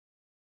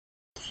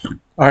All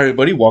right,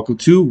 buddy. Welcome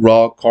to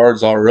Raw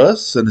Cards R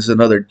Us, and this is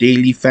another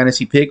daily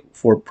fantasy pick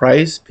for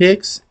Prize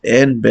Picks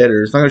and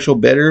Better. It's not gonna show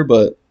Better,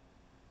 but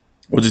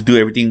we'll just do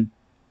everything.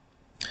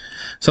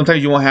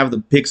 Sometimes you won't have the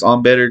picks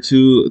on Better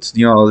too. It's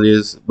how it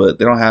is, but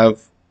they don't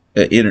have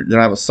they don't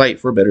have a site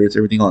for Better. It's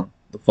everything on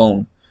the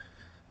phone.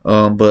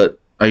 But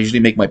I usually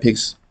make my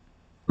picks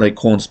like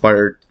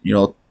co-inspired,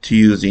 to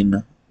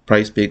using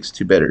Prize Picks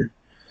to Better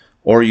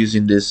or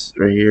using this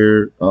right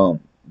here,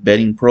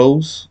 Betting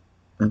Pros.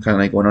 I'm kind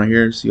of like going on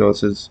here, see how it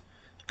says,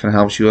 kind of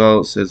helps you out.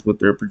 It says what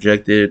they're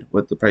projected,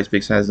 what the Price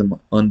Picks has them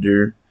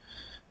under,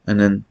 and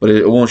then but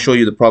it won't show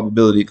you the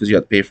probability because you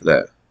have to pay for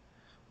that.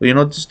 But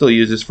just still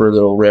use this for a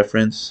little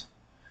reference.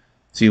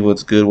 See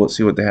what's good.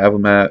 See what they have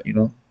them at.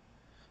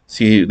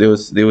 See they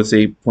would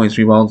say points,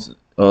 rebounds.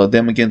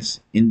 Them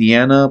against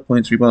Indiana,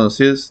 points, rebounds,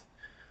 assists.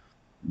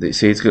 They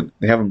say it's good.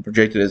 They have them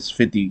projected as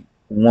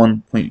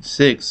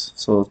 51.6,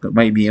 so it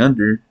might be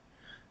under.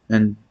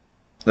 And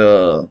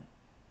the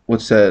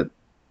what's that?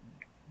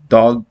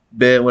 Dog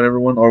bet,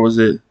 whatever one, or was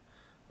it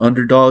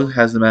Underdog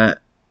has them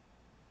at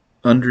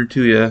under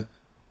 2, yeah.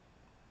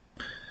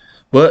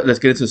 But let's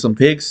get into some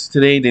picks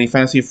today. Daily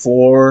Fantasy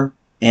for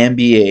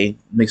NBA.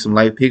 Make some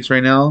live picks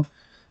right now.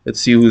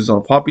 Let's see who's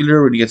on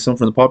popular. We're gonna get some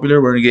from the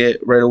popular. We're gonna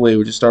get right away.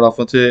 We'll just start off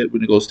with it. We're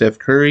gonna go Steph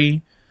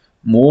Curry,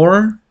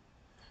 more.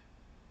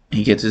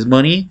 He gets his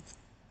money.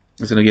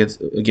 It's gonna get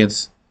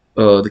against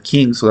the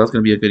Kings, so that's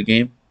gonna be a good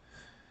game.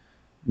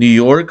 New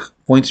York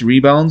points and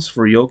rebounds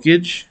for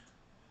Jokic.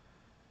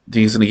 I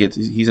think he's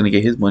gonna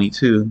get his money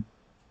too.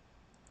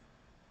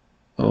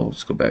 Oh,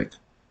 let's go back.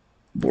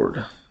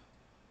 Board.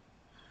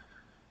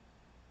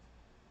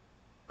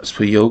 Let's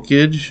put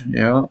Jokic.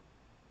 Yeah.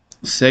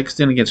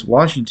 Sexton against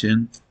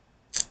Washington.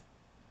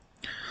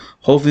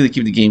 Hopefully they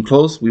keep the game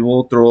close. We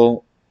will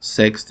throw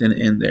Sexton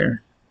in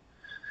there.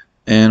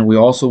 And we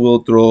also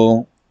will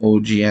throw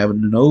OG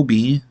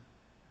Anunoby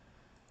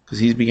because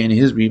he's beginning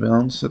his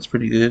rebounds. That's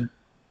pretty good.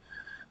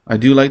 I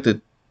do like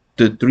the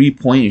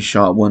 3-point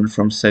shot one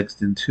from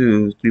Sexton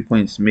too. 3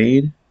 points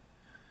made.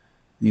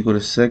 You go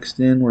to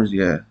Sexton. Where's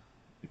he at?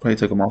 You probably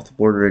took him off the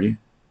board already.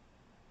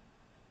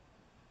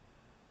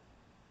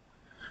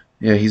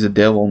 Yeah, he's a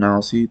devil now.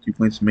 See, 3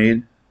 points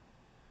made.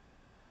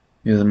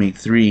 He doesn't make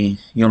 3.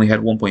 He only had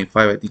 1.5,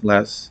 I think,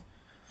 last.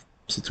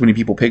 So too many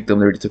people picked him.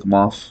 They already took him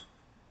off.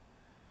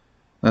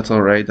 That's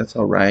all right. That's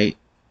all right.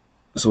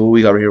 So what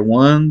we got right here?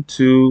 1,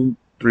 2,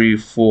 3,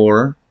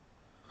 4.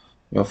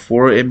 We have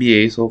 4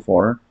 NBA so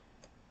far.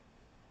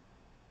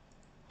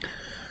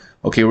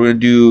 Okay, we're gonna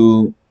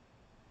do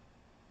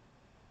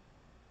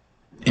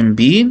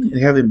Embiid. They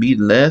have Embiid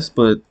less,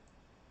 but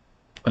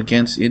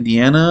against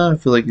Indiana, I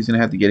feel like he's gonna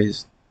have to get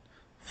his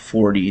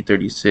 40,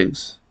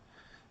 36.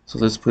 So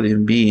let's put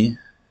Embiid.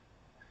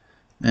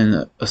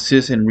 And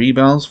assists and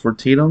rebounds for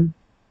Tatum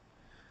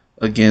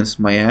against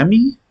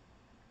Miami.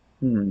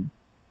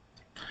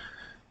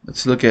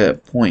 Let's look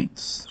at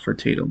points for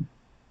Tatum.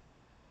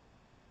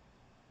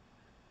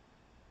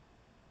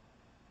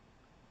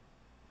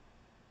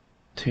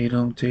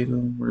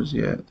 Tatum, where's he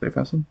at? Did I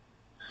pass him?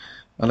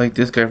 I like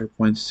this guy for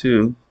points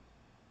too.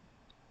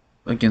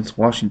 Against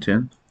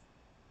Washington.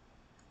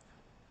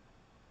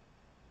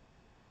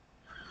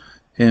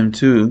 Him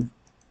too.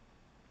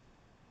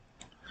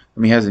 I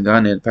mean, he hasn't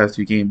gotten it the past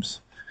 2 games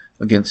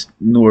against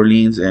New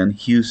Orleans and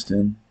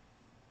Houston.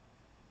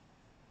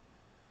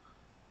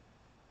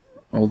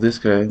 Oh, this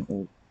guy.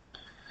 Oh,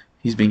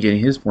 he's been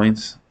getting his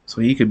points,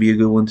 so he could be a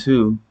good one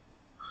too.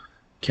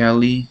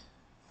 Cali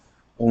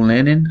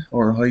Olenin,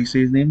 or how you say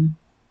his name?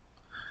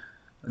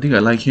 I think I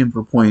like him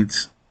for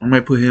points. I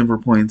might put him for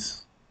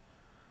points.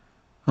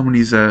 How many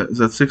is that? Is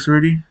that 6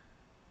 already?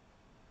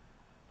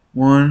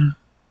 1,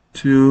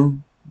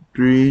 2,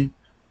 3,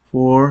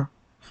 4,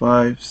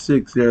 5,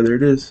 6. Yeah, there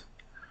it is.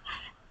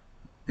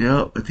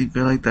 Yep, I think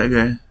I like that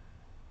guy.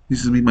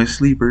 This will be my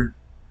sleeper.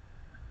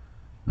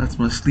 That's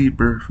my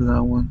sleeper for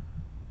that one.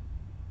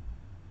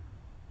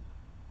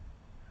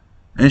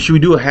 And should we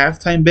do a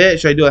halftime bet?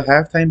 Should I do a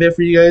halftime bet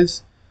for you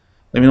guys?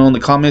 Let me know in the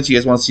comments. You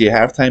guys want to see a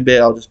halftime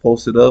bet? I'll just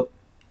post it up.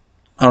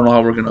 I don't know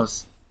how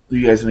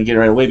you guys gonna get it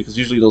right away because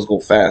usually those go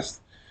fast.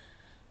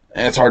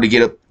 And it's hard to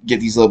get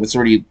these up. It's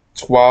already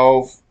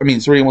 12. I mean,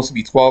 it's already almost to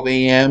be 12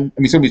 a.m. I mean,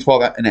 it's gonna be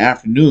 12 in the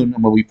afternoon.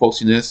 I'm gonna be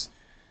posting this,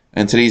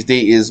 and today's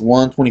date is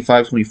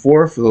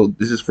 1/25/24. So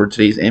this is for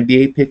today's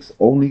NBA picks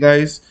only,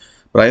 guys.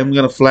 But I am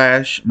gonna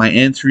flash my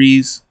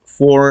entries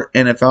for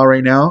NFL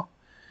right now,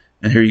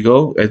 and here you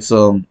go. It's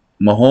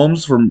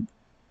Mahomes for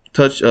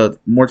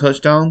more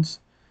touchdowns,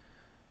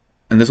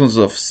 and this one's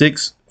a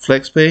 6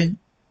 flex pay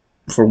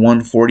for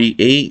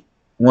 140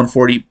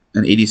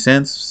 and 80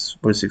 cents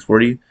for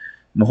 640.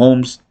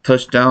 Mahomes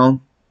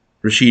touchdown,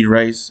 Rashid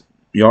Rice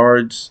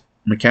yards,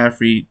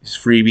 McCaffrey is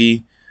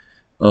freebie,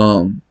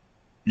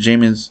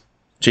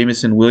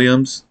 Jamison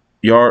Williams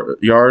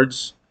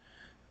yards,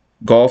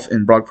 Golf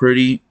and Brock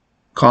Purdy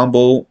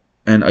combo,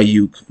 and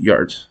Ayuk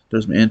yards.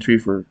 There's my entry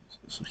for.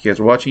 So if you guys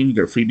are watching, you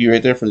got a freebie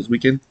right there for this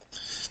weekend.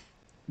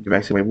 Get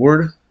back to my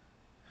board.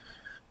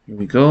 Here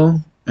we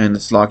go, and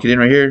let's lock it in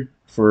right here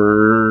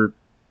for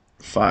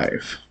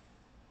 5.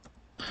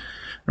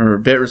 Remember,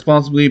 bet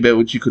responsibly, bet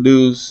what you could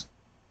lose.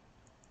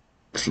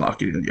 Let's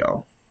lock it in,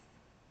 y'all.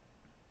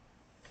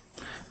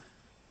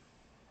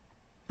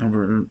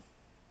 Remember,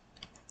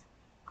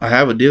 I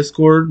have a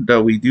Discord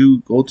that we do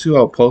go to.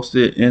 I'll post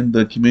it in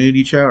the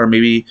community chat or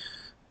maybe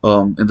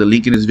in the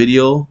link in this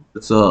video.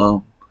 It's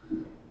called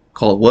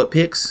What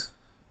Picks,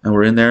 and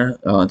we're in there.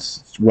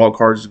 It's raw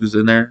cards goes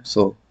in there.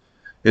 So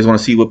if you guys want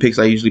to see what picks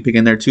I usually pick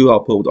in there too,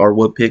 I'll put our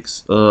What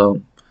Picks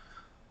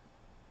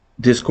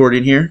Discord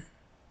in here.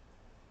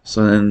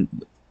 So then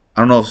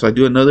I don't know if I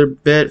do another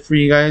bet for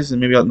you guys,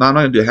 and maybe I'm not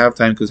gonna do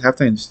halftime because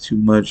halftime is too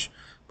much.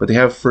 But they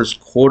have first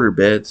quarter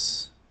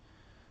bets.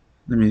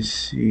 Let me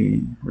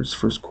see. Where's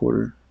first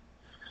quarter?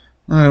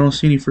 Oh, I don't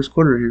see any first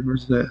quarter here.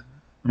 Where's that?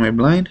 Am I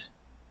blind?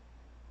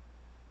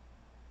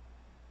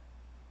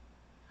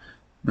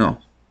 No.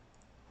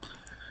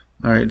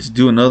 All right, let's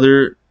do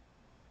another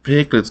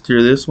pick. Let's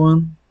clear this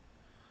one.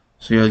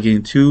 So you're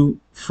getting 2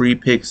 free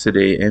picks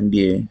today,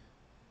 NBA.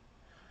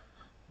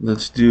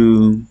 Let's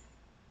do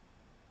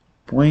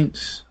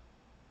points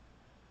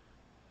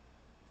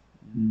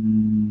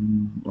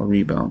or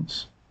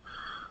rebounds.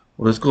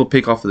 Well, let's go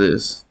pick off of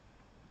this.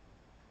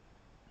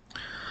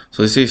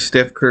 So they say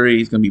Steph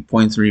Curry is going to be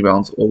points and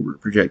rebounds over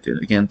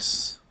projected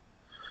against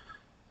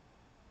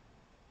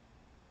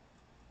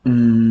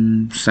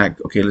Sack.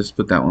 Okay, let's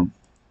put that one.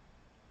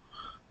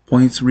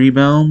 Points,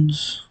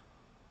 rebounds.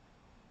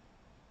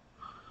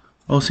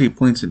 I'll say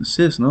points and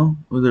assists, no?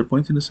 Was there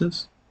points and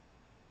assists?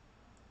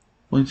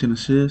 Points and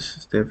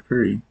assists, Steph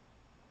Curry.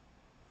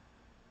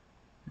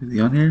 Is he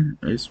on here?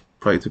 He's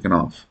probably taken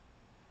off.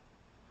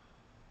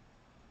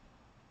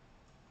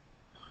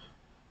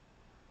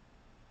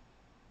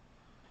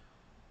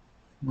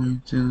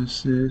 Points and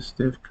assists,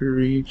 Steph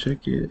Curry,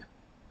 check it.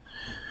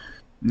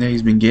 Yeah,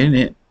 he's been getting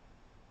it.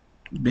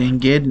 Been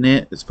getting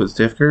it. Let's put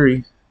Steph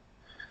Curry.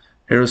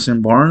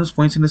 Harrison Barnes,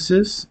 points and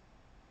assists.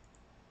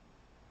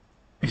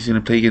 He's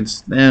going to play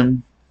against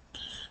them.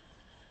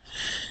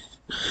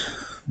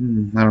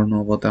 I don't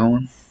know about that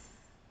one.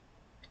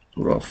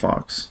 What about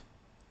Fox?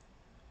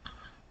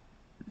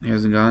 He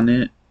hasn't gotten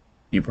it.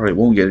 You probably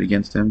won't get it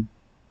against him.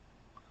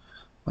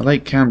 I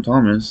like Cam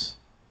Thomas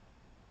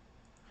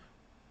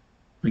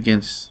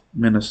against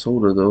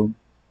Minnesota, though.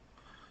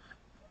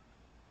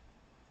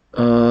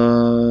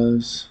 A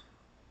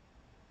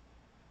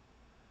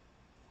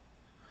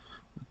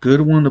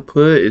good one to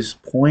put is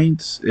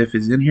points. If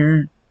it's in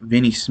here,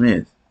 Vinny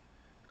Smith,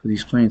 because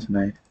he's playing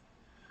tonight.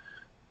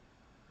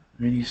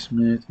 Vinny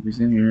Smith, if he's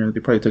in here, they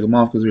probably took him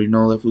off because they already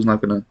know that fool's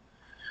not gonna.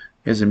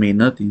 He hasn't made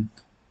nothing.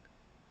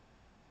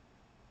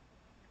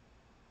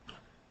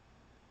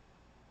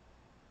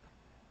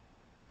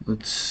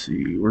 Let's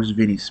see. Where's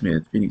Vinny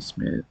Smith? Vinny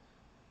Smith.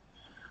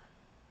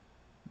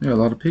 Yeah, a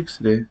lot of picks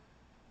today.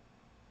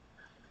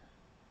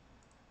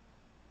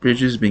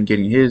 Bridges been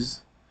getting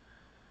his.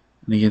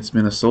 And against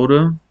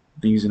Minnesota, I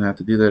think he's going to have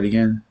to do that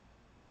again.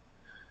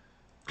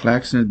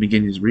 Claxton's been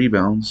getting his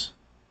rebounds.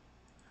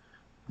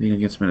 I think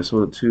against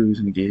Minnesota, too, he's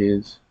going to get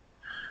his.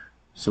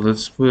 So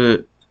let's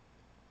put...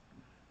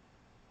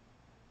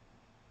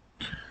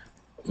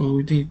 Oh,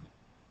 we think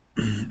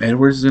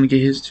Edwards is going to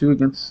get his, too,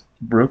 against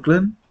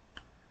Brooklyn.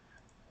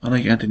 I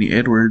like Anthony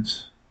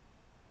Edwards.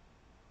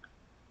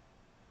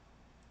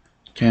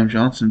 Cam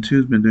Johnson, too,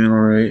 has been doing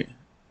alright.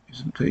 He's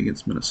going to play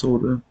against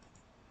Minnesota.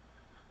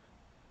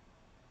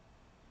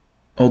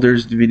 Oh,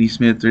 there's Vinny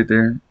Smith right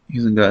there. He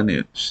hasn't gotten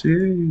it.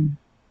 Shit.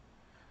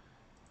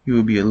 He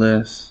would be a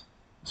less.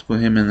 Let's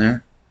put him in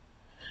there.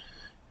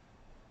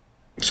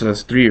 So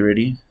that's 3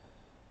 already.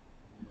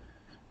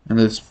 And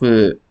let's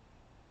put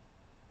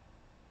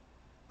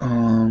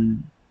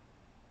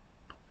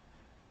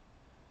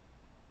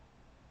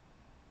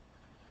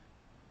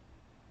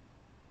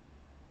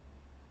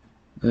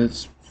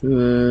let's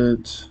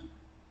put,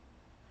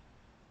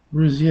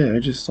 where is he at? I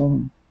just saw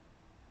him.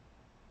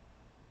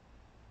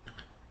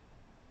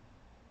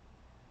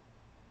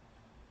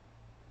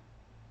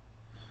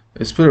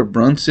 Let's put a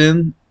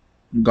Brunson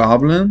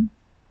Goblin.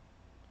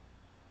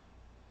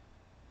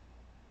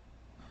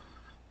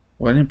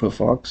 Well, I didn't put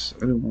Fox.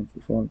 I didn't want to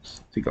put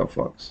Fox. Take out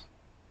Fox.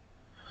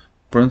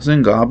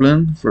 Brunson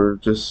Goblin for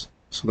just,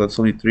 so that's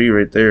only 3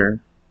 right there.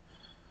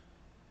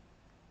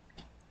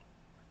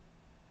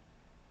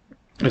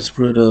 Let's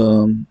put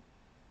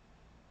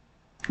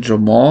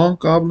Jamal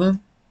Goblin.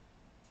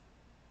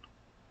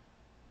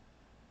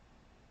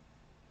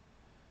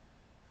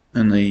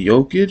 And the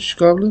Jokic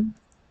Goblin.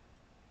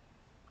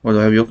 Or do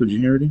I have Jokic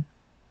in here already?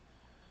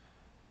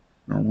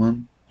 No,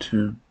 1,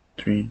 2,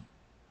 3.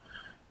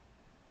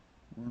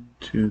 1,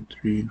 2,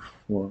 3,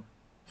 4,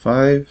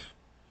 5.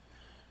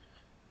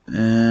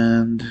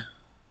 And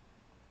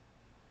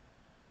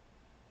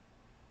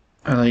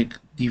I like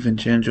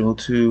DiVincenzo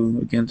too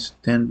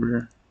against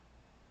Denver.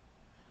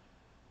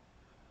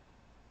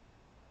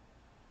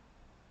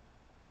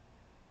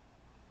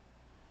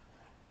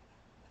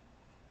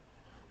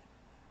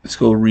 Let's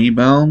go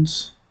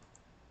rebounds.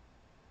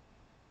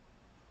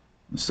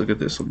 Let's look at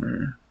this one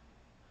here.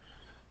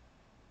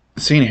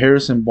 It's saying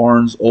Harrison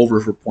Barnes over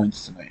for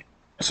points tonight.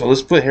 So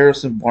let's put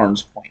Harrison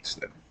Barnes points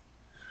then.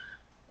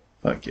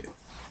 Fuck it.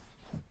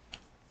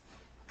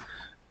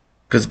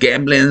 Because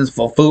gambling's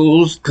for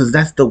fools. Because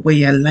that's the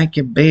way I like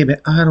it, baby.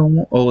 I don't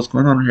want... Oh, what's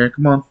going on here?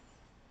 Come on.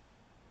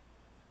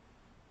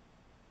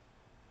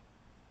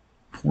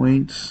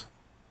 Points.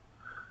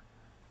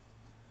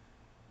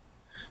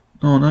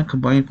 No, not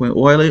combined points.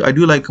 Oh, I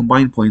do like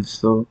combined points,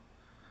 though.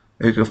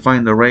 I can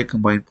find the right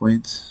combined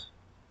points.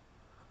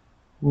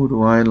 Who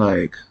do I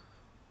like?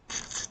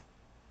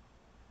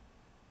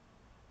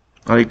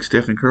 I like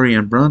Stephen Curry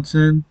and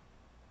Brunson.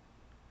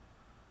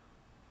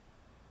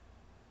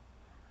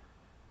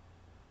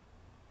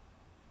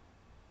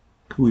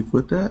 Can we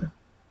put that?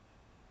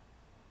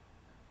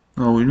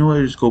 No, you know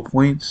what? Just go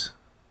points.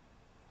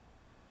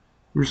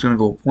 We're just gonna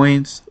go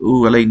points.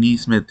 Ooh, I like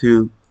Neesmith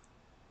too.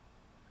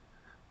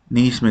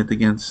 Neesmith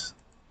against.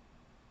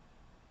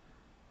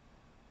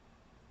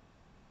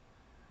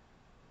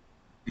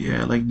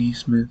 Yeah, I like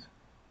Neesmith.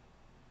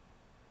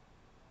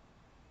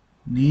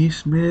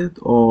 Neesmith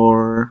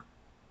or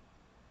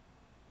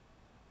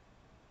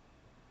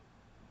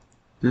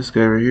this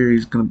guy right here.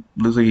 He's gonna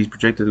looks like he's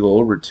projected to go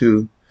over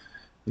 2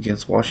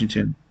 against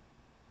Washington.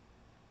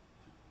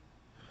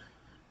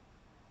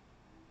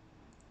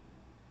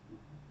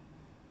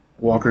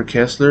 Walker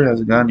Kessler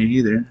hasn't gotten it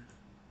either.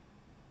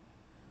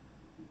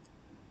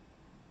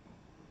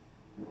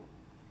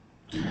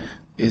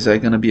 Is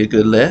that gonna be a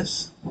good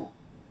less?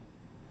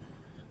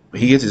 But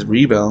he gets his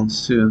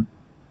rebounds too.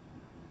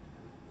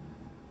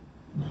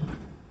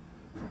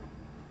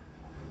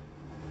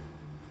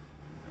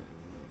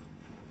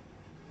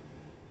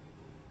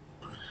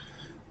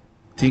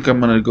 I think I'm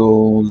gonna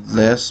go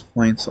less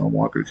points on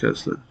Walker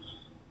Kessler.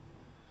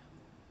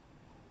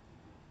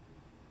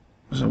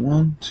 So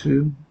 1,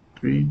 2,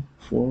 3,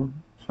 4,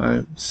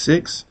 5,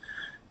 6,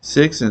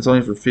 6, and it's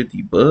only for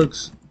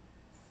 $50.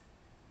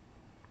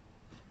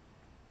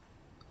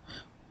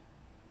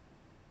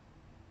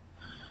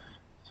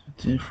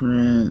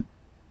 Different.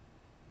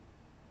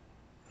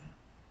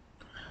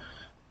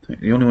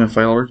 You only went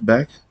 $5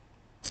 back.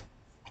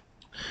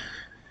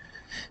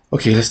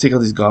 Okay, let's take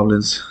out these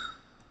goblins.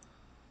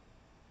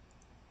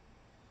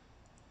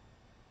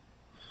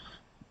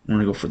 I'm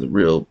gonna go for the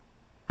real.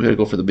 We gotta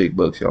go for the big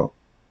bucks, y'all.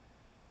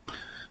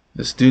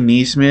 Let's do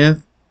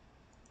Neesmith.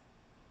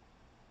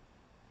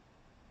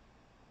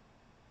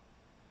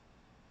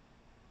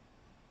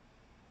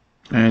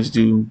 And let's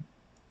do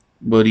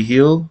Buddy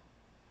Hield.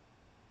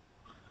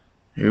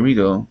 Here we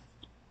go.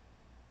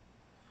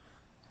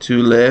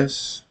 2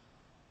 less.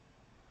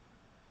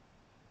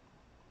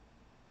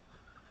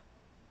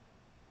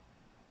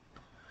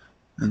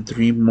 And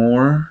 3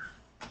 more.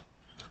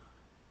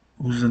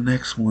 Who's the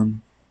next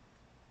one?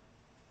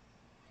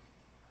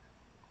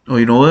 Oh,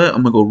 you know what?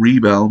 I'm gonna go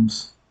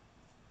rebounds.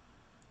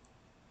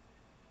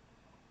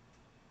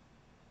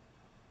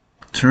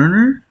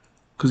 Turner?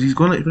 Because he's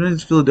going to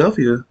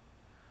Philadelphia.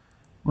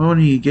 Why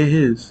wouldn't he get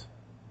his?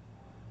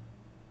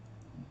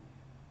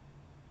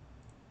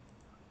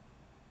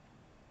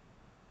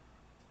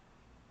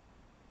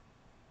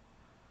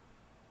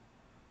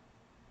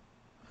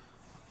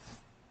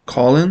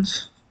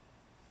 Collins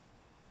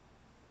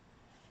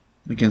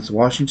against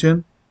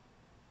Washington.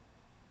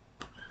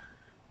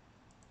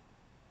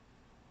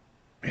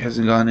 He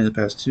hasn't gotten in the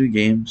past 2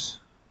 games.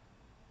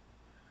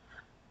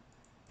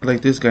 I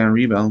like this guy on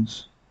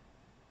rebounds.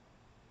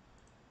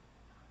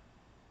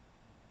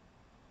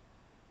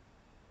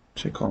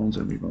 Check Collins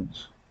on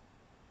rebounds.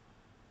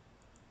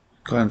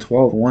 Got in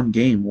 12 one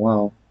game.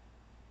 Wow.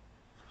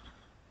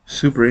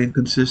 Super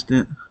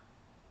inconsistent.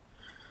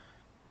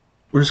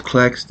 Where's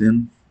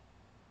Claxton?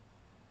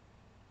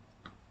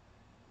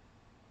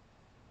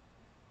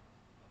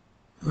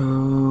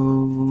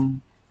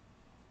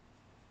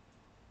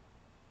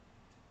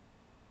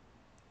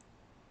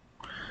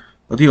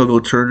 I think I'll go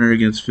Turner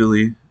against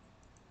Philly.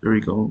 There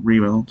we go.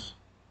 Rebounds.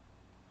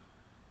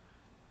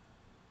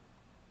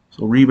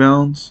 So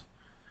rebounds.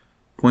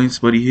 Points,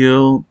 Buddy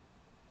Hield.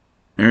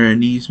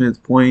 Aaron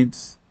Neesmith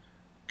points.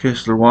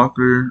 Kessler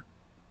Walker.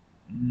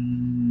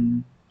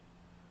 I'm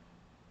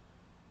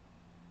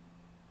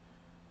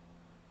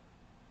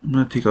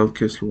going to take out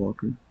Kessler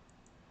Walker.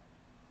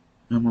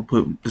 I'm going to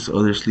put this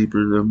other sleeper.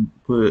 I'm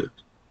going to put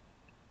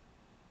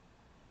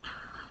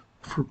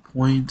for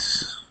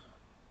points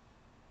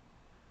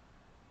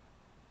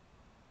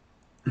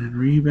and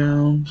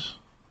rebounds.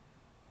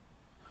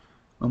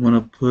 I'm going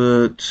to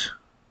put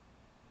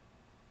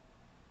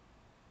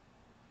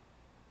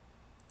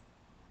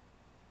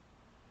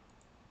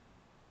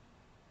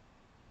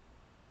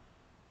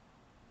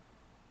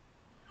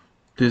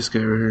this guy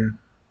right here.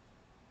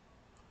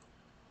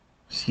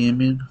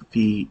 Simon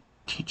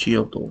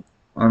Ficciotto.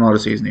 I don't know how to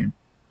say his name.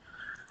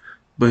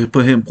 But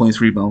put him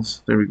points,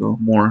 rebounds. There we go.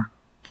 More.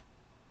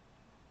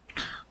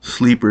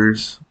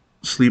 Sleepers.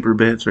 Sleeper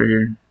bets right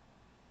here.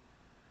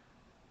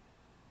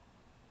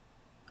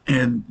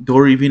 And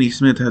Dory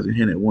Finney-Smith hasn't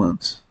hit it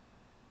once.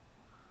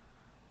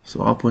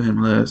 So I'll put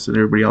him less and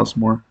everybody else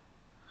more.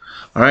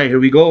 Alright, here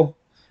we go.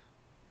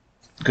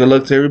 Good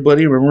luck to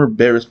everybody. Remember,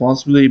 bet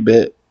responsibly.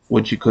 Bet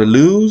what you could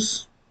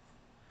lose.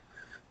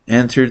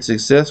 Entered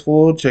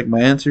successful. Check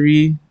my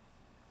entry.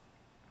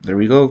 There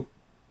we go.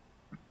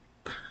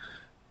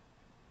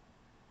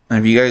 And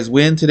if you guys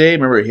win today,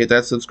 remember, hit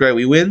that subscribe.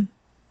 We win.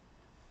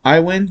 I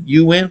win.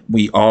 You win.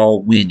 We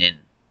all winning.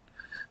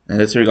 And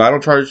that's here we go. I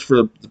don't charge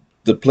for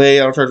the play.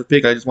 I don't charge for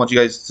pick. I just want you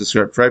guys to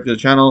subscribe to the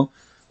channel.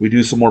 We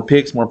do some more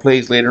picks, more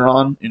plays later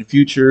on in the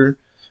future.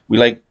 We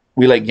like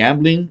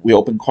gambling. We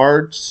open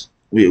cards.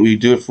 We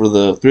do it for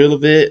the thrill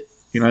of it.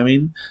 You know what I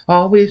mean?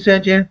 Always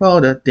searching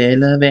for the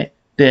thrill of it.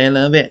 Thrill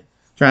of it.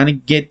 Trying to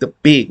get the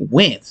big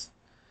wins.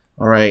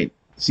 All right.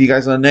 See you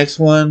guys on the next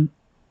one.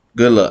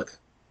 Good luck.